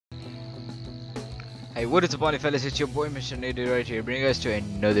Hey, what is up, party fellas? It's your boy MR.Negative right here, bringing us to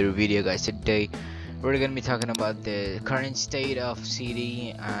another video, guys. Today we're gonna be talking about the current state of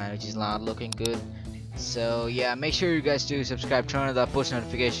CD, which is not looking good. So yeah, make sure you guys do subscribe, turn on that post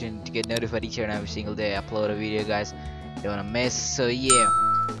notification to get notified each and every single day I upload a video, guys. Don't wanna miss. So yeah,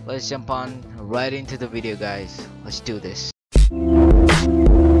 let's jump on right into the video, guys. Let's do this.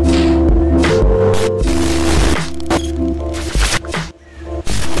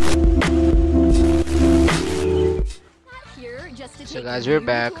 So guys, we're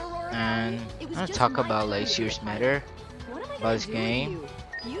back and I'm gonna talk about like serious matter about this game.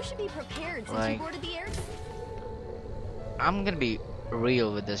 Like, I'm gonna be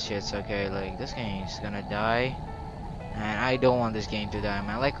real with this shit, okay? Like, this game is gonna die and I don't want this game to die,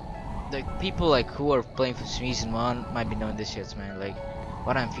 man. Like people like who are playing for season 1 might be knowing this shit, man. Like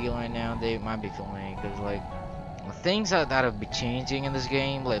what I'm feeling right now, they might be feeling it, because like things that have been changing in this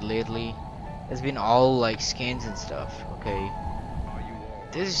game like lately, it's been all like skins and stuff, okay?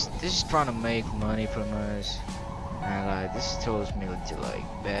 This is trying to make money from us, and like this throws me to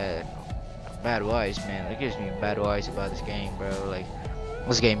like bad vibes, man. It gives me bad vibes about this game, bro. Like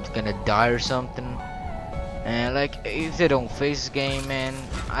this game's gonna die or something. And like if they don't face this game, man,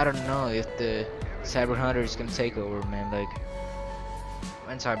 I don't know if the Cyber Hunter is gonna take over, man. Like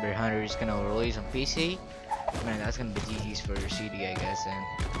when Cyber Hunter is gonna release on PC, man, that's gonna be GG's for CD, I guess. And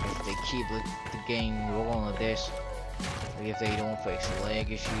if they keep the game rolling like this, like if they don't fix the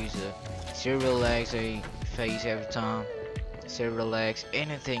lag issues, the server lags they face every time, server lags,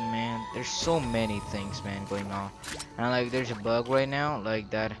 anything, man. There's so many things, man, going on. And like there's a bug right now, like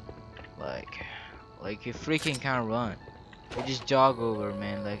that, like you freaking can't run. You just jog over,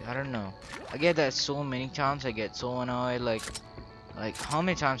 man. Like I don't know. I get that so many times. I get so annoyed. Like how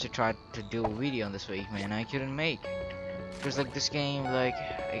many times I tried to do a video on this week, man, I couldn't make. Because like this game, like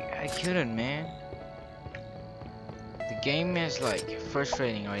I couldn't, man. The game is like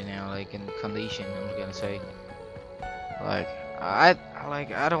frustrating right now, like in condition, I'm gonna say. Like I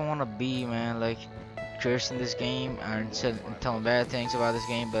don't want to be, man, like cursing this game and telling bad things about this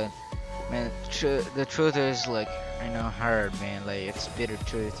game, but man, the truth is, like, I know hard, man. Like it's bitter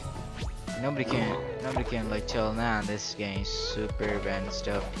truth. Nobody can like tell now this game's super bad and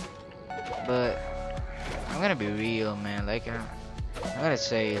stuff. But I'm gonna be real, man. Like I'm gonna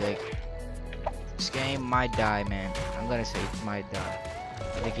say, like, this game might die, man. I'm gonna say it might die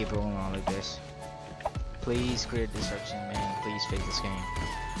if they keep rolling on like this. Please create destruction, man. Please fix this game.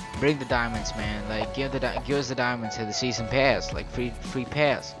 Bring the diamonds, man. Like give us the diamonds to the season pass, like free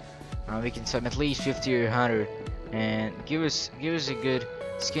pass. We can sub at least 50 or 100, and give us a good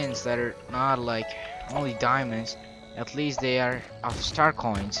skins that are not like only diamonds. At least they are of star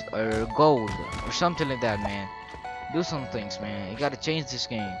coins or gold or something like that, man. Do some things, man. You gotta change this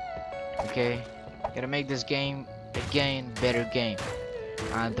game, okay? Gotta make this game again better game.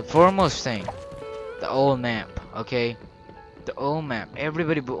 And the foremost thing, the old map, okay? The old map.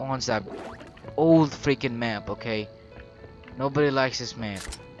 Everybody wants that old freaking map, okay? Nobody likes this map,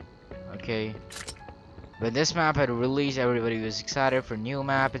 okay? When this map had released, everybody was excited for new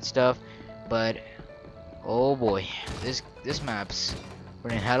map and stuff, but oh boy, this map's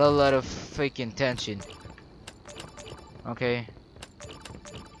bringing a hell of a lot of freaking tension, okay?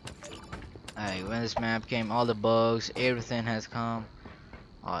 When this map came, all the bugs, everything has come.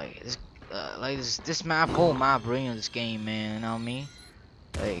 This map, whole map bringing this game, man. You know what I mean?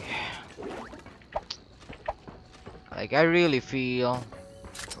 Like I really feel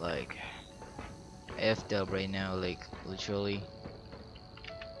like effed up right now, like literally.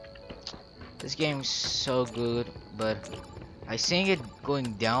 This game's so good, but I seeing it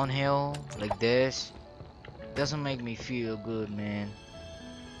going downhill like this doesn't make me feel good, man.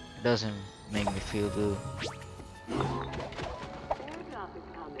 It doesn't make me feel good.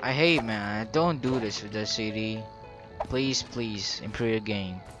 I hate, man. Don't do this with the CD. Please improve your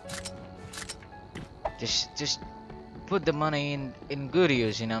game. Just put the money in good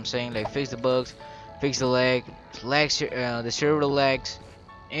use, you know what I'm saying? Like fix the bugs, fix the the server lags,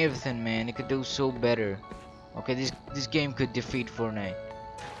 everything, man. It could do so better. Okay, this game could defeat Fortnite,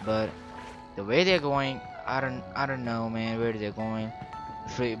 but the way they're going, I don't know, man. Where they're going?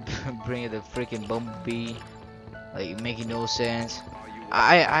 Bring the freaking Bumblebee, like making no sense.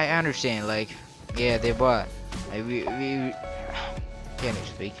 I understand, like, yeah, they bought. Like, we can't even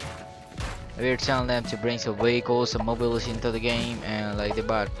speak. We were telling them to bring some vehicles, some mobility into the game, and like they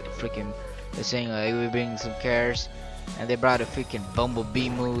bought freaking. They're saying like we bring some cars, and they brought a freaking Bumblebee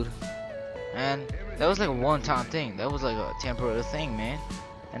mode, and that was like a one-time thing. That was like a temporary thing, man.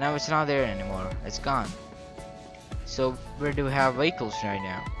 And now it's not there anymore. It's gone. So where do we have vehicles right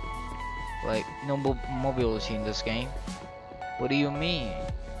now? Like no mobility in this game. What do you mean?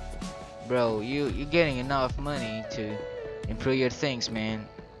 Bro, you're getting enough money to improve your things, man.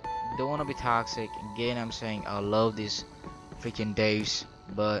 Don't wanna be toxic. Again, I'm saying I love these freaking days,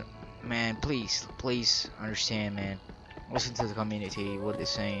 but man, please understand, man. Listen to the community, what they're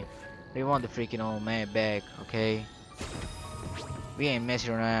saying. They want the freaking old man back, okay? We ain't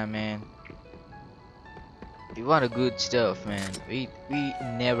messing around, man. We want the good stuff, man. We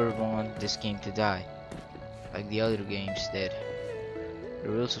never want this game to die, like the other games did. The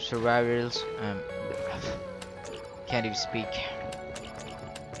rules of survivors, can't even speak.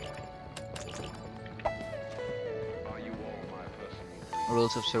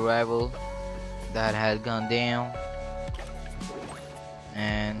 Rules of survival that had gone down,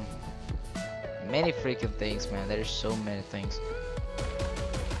 and many freaking things, man. There's so many things.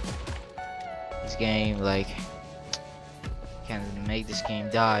 This game, like, can make this game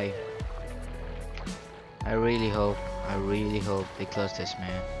die. I really hope they clutch this,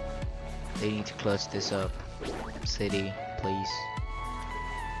 man. They need to clutch this up. City, please.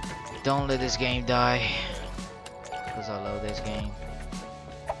 Don't let this game die. Because I love this game.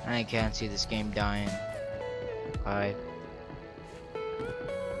 And I can't see this game dying. Alright.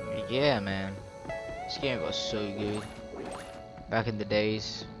 Yeah, man. This game was so good. Back in the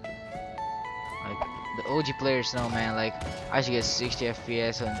days. Like, the OG players know, man, like, I should get 60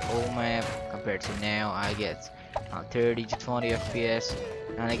 FPS on old map compared to now. I get 30 to 20 FPS,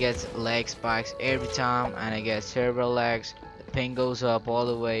 and I get lag spikes every time, and I get server lags. The ping goes up all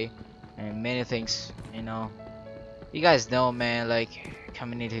the way, and many things, you know. You guys know, man, like,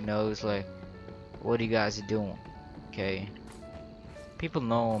 community knows, like, what you guys are doing, okay? People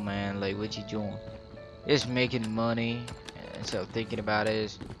know, man, like, what you doing. Just making money, instead of thinking about it,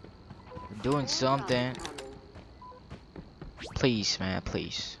 is doing something. Please, man,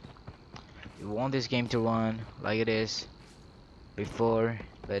 please. You want this game to run like it is before,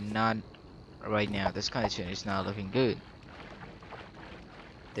 but not right now. This condition is not looking good.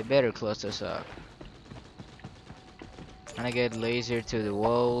 They better close us up. And I get laser to the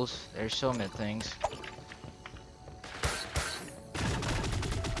walls. There's so many things.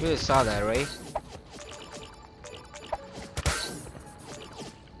 You just saw that, right?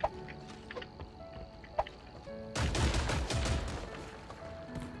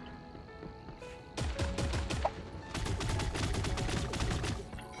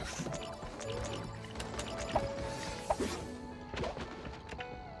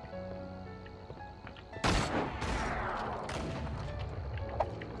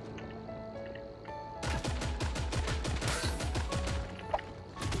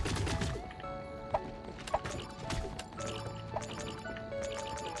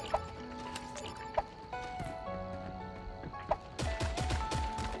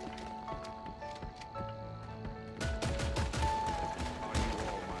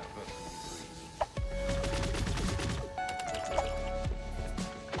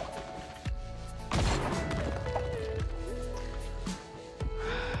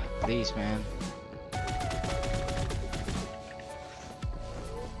 Please, man.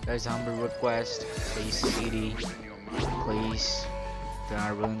 Guys, humble request. Please, CD. Please, do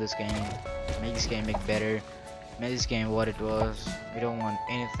not ruin this game. Make this game make better. Make this game what it was. We don't want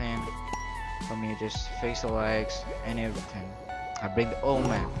anything from you. Just fix the lags and everything. I bring the old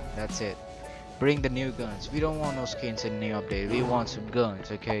map. That's it. Bring the new guns. We don't want no skins in the new update. We want some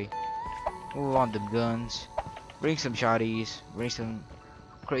guns, okay? We want them guns. Bring some shotties. Bring some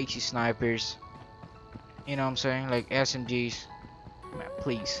crazy snipers, you know what I'm saying, like SMGs. Man,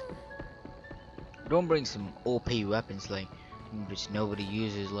 please don't bring some OP weapons like which nobody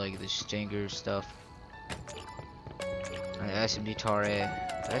uses, like the Stinger stuff and the SMG turret.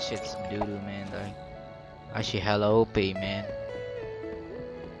 That shit's doo-doo, man. Like, actually hella OP, man.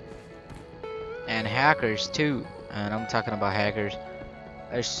 And hackers too, and I'm talking about hackers.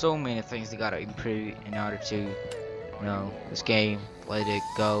 There's so many things they gotta improve in order to, you know, this game. Let it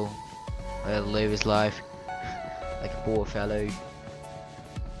go. Let it live his life like a poor fellow.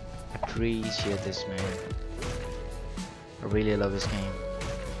 Appreciate this, man. I really love this game.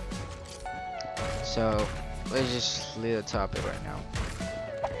 So let's just leave the topic right now,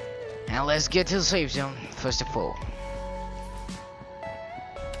 and let's get to the safe zone first of all.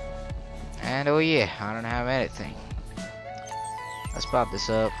 And oh yeah, I don't have anything. Let's pop this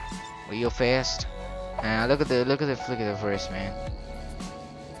up real fast. And look at the flicker first, man.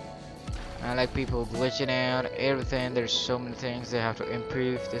 I like people glitching out, everything. There's so many things they have to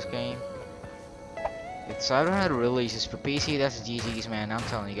improve this game. It's I don't know how to release this for PC. That's the GG's, man. I'm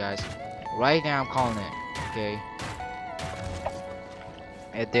telling you guys. Right now, I'm calling it. Okay.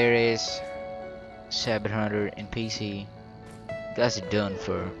 If there is 700 in PC. That's done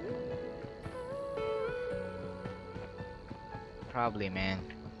for. Probably, man.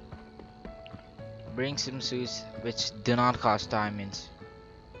 Bring some suits which do not cost diamonds,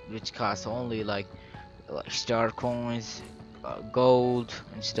 which cost only like star coins, gold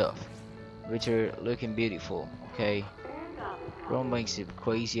and stuff, which are looking beautiful. Okay, don't make some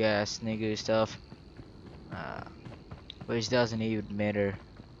crazy ass nigga stuff, uh, which doesn't even matter.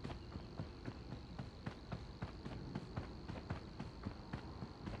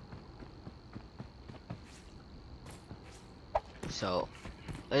 So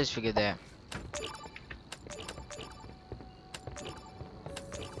let's forget that.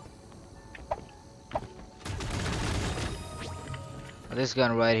 This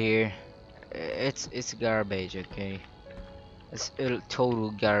gun right here, it's garbage. Okay, it's total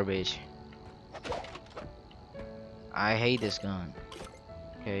garbage. I hate this gun.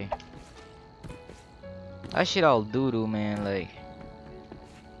 Okay, that shit all doo-doo, man. Like,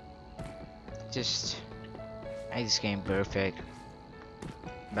 just made this game perfect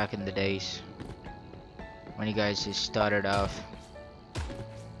back in the days when you guys just started off.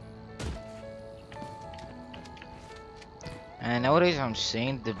 And nowadays I'm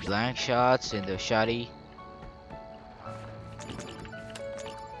seeing the blank shots and the shotty.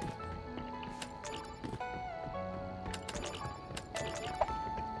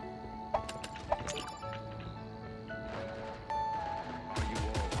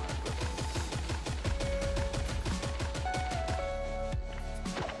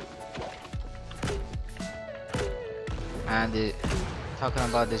 And talking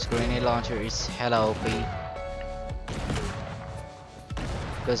about this grenade launcher, it's hella OP.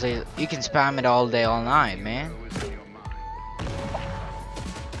 Because you can spam it all day, all night, man.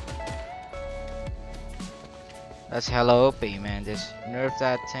 That's hella OP, man. Just nerf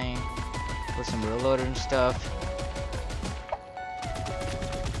that thing. Put some reloader and stuff.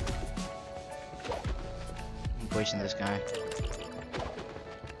 I'm pushing this guy.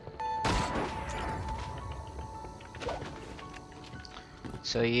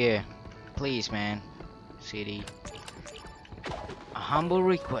 So yeah, please, man, CD. A humble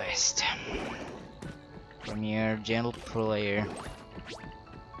request from your gentle player.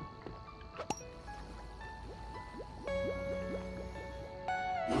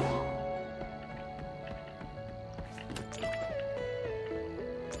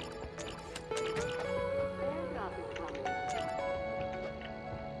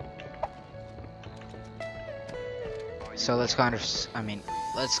 So let's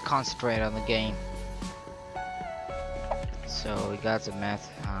let's concentrate on the game. So we got some math,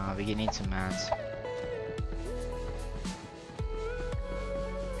 we need some maths.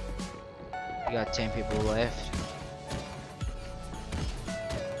 We got 10 people left.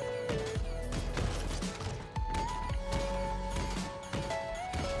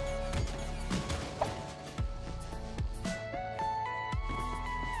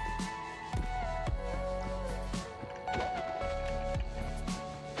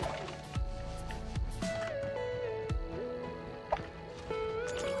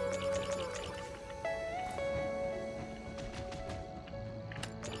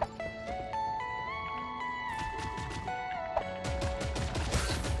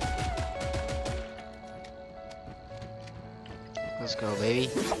 Let's go, baby.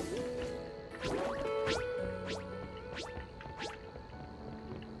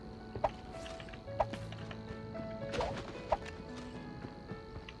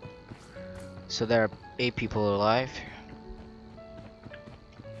 So there are 8 people alive.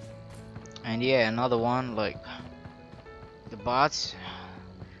 And yeah, another one, like the bots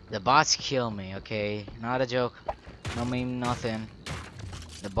kill me, okay? Not a joke, no meme, nothing.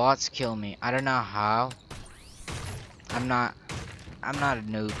 The bots kill me. I don't know how. I'm not a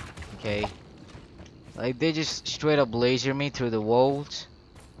noob, okay? Like, they just straight up laser me through the walls.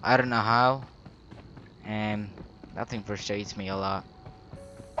 I don't know how. And nothing frustrates me a lot.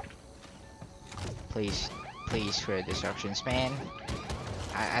 Please share destructions, man.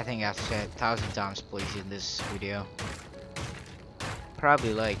 I think I've said 1,000 times please in this video.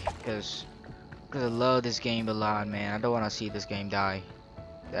 Probably like, cause I love this game a lot, man. I don't wanna see this game die.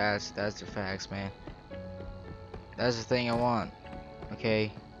 That's the facts, man. That's the thing I want.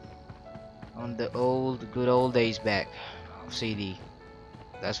 Okay, on the good old days back of CD.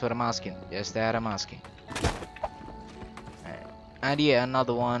 That's what I'm asking. Just that I'm asking. And yeah,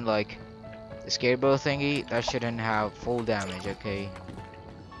 another one, like the skateboard thingy, that shouldn't have full damage. Okay,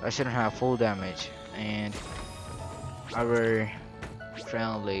 that shouldn't have full damage. And our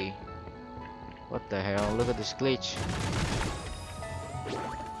friendly, what the hell? Look at this glitch.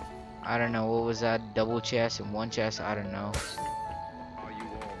 I don't know, what was that? Double chest and one chest? I don't know. Are you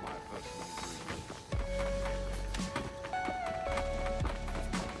all my personal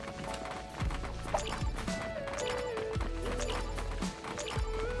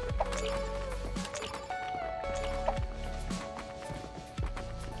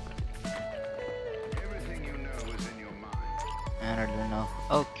Everything you know is in your mind. And I don't know.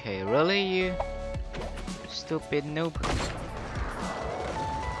 Okay, really, you stupid noob?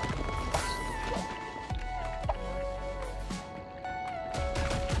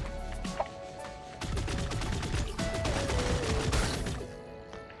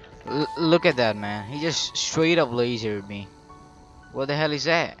 Look at that, man. He just straight up lasered me. What the hell is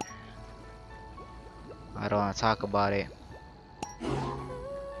that? I don't want to talk about it. You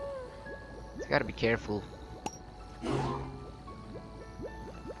gotta be careful.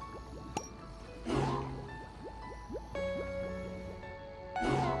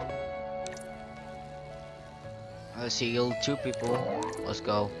 Let's see, kill 2 people. Let's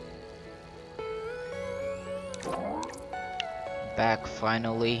go. Back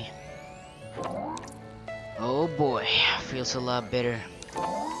finally. Oh boy, feels a lot better.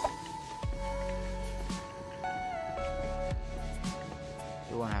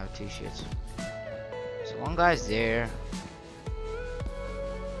 You won't have 2 shits. So one guy's there.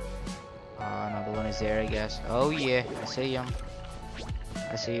 Another one is there, I guess. Oh yeah, I see him.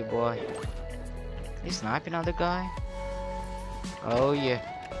 I see you, boy. He's sniping on the guy. Oh yeah.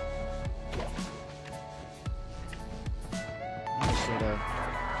 Straight up.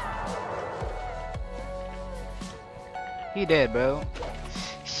 He dead, bro.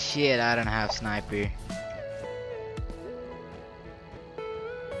 Shit, I don't have sniper.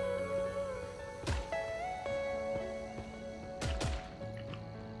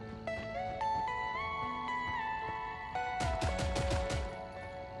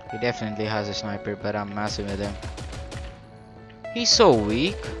 He definitely has a sniper, but I'm messing with him. He's so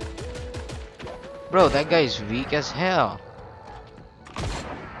weak. Bro, that guy's weak as hell.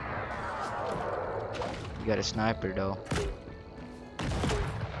 You got a sniper though.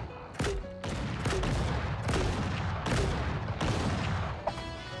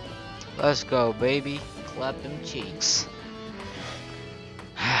 Let's go, baby. Clap them cheeks.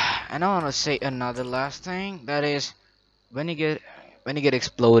 And I want to say another last thing. That is, when you get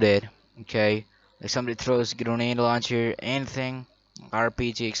exploded, okay, like somebody throws a grenade launcher, anything,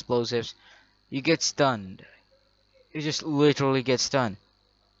 RPG, explosives, you get stunned. You just literally get stunned.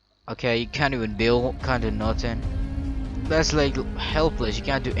 Okay, you can't even build, can't do nothing. That's like helpless. You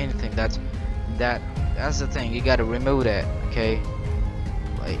can't do anything. That's the thing. You gotta remove that. Okay,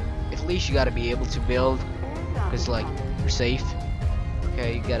 like at least you gotta be able to build, cause like you're safe.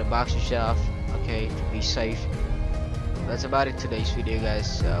 Okay, you gotta box yourself. Okay, to be safe. That's about it today's video,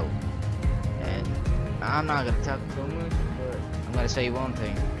 guys. So, and I'm not gonna talk too much, but I'm gonna say one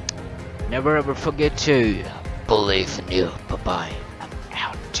thing. Never ever forget to believe in you. Bye bye.